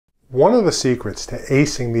One of the secrets to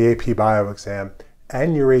acing the AP Bio exam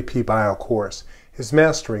and your AP Bio course is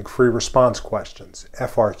mastering free response questions,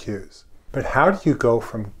 FRQs. But how do you go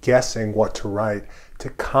from guessing what to write to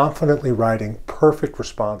confidently writing perfect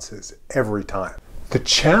responses every time? The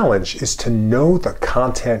challenge is to know the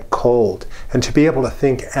content cold and to be able to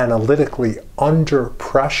think analytically under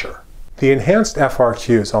pressure. The enhanced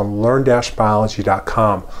FRQs on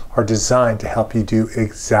learn-biology.com are designed to help you do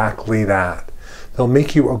exactly that. They'll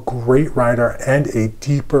make you a great writer and a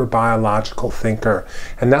deeper biological thinker,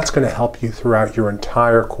 and that's going to help you throughout your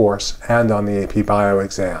entire course and on the AP Bio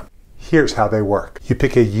exam. Here's how they work. You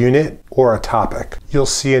pick a unit or a topic. You'll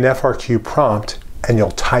see an FRQ prompt and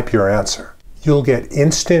you'll type your answer. You'll get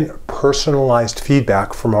instant personalized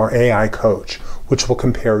feedback from our AI coach, which will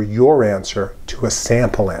compare your answer to a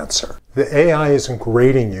sample answer. The AI isn't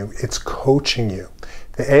grading you, it's coaching you.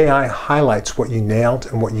 The AI highlights what you nailed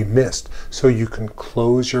and what you missed so you can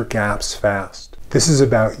close your gaps fast. This is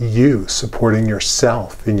about you supporting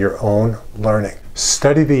yourself in your own learning.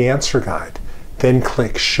 Study the answer guide, then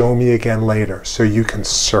click Show Me Again Later so you can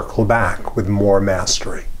circle back with more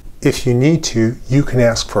mastery. If you need to, you can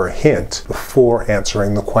ask for a hint before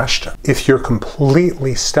answering the question. If you're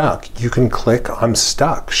completely stuck, you can click I'm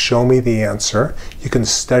stuck, show me the answer. You can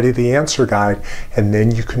study the answer guide, and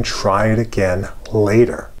then you can try it again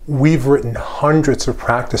later. We've written hundreds of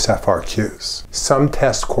practice FRQs. Some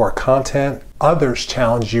test core content, others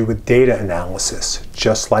challenge you with data analysis,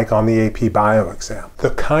 just like on the AP Bio exam.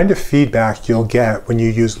 The kind of feedback you'll get when you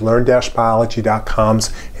use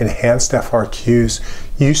learn-biology.com's enhanced FRQs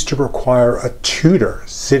used to require a tutor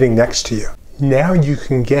sitting next to you. Now you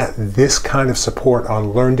can get this kind of support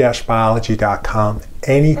on learn-biology.com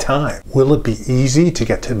anytime. Will it be easy to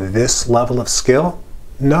get to this level of skill?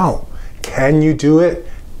 No. Can you do it?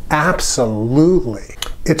 Absolutely.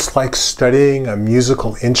 It's like studying a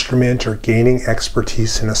musical instrument or gaining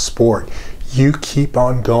expertise in a sport. You keep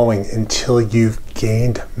on going until you've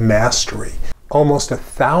gained mastery. Almost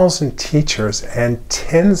 1,000 teachers and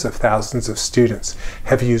tens of thousands of students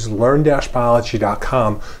have used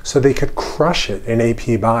learn-biology.com so they could crush it in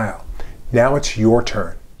AP Bio. Now it's your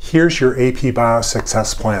turn. Here's your AP Bio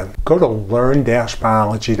success plan. Go to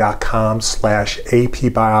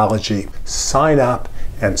learn-biology.com/APbiology, sign up,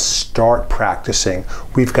 and start practicing.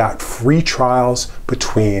 We've got free trials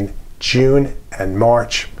between June and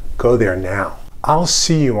March. Go there now. I'll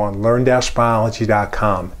see you on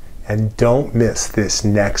learn-biology.com, and don't miss this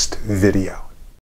next video.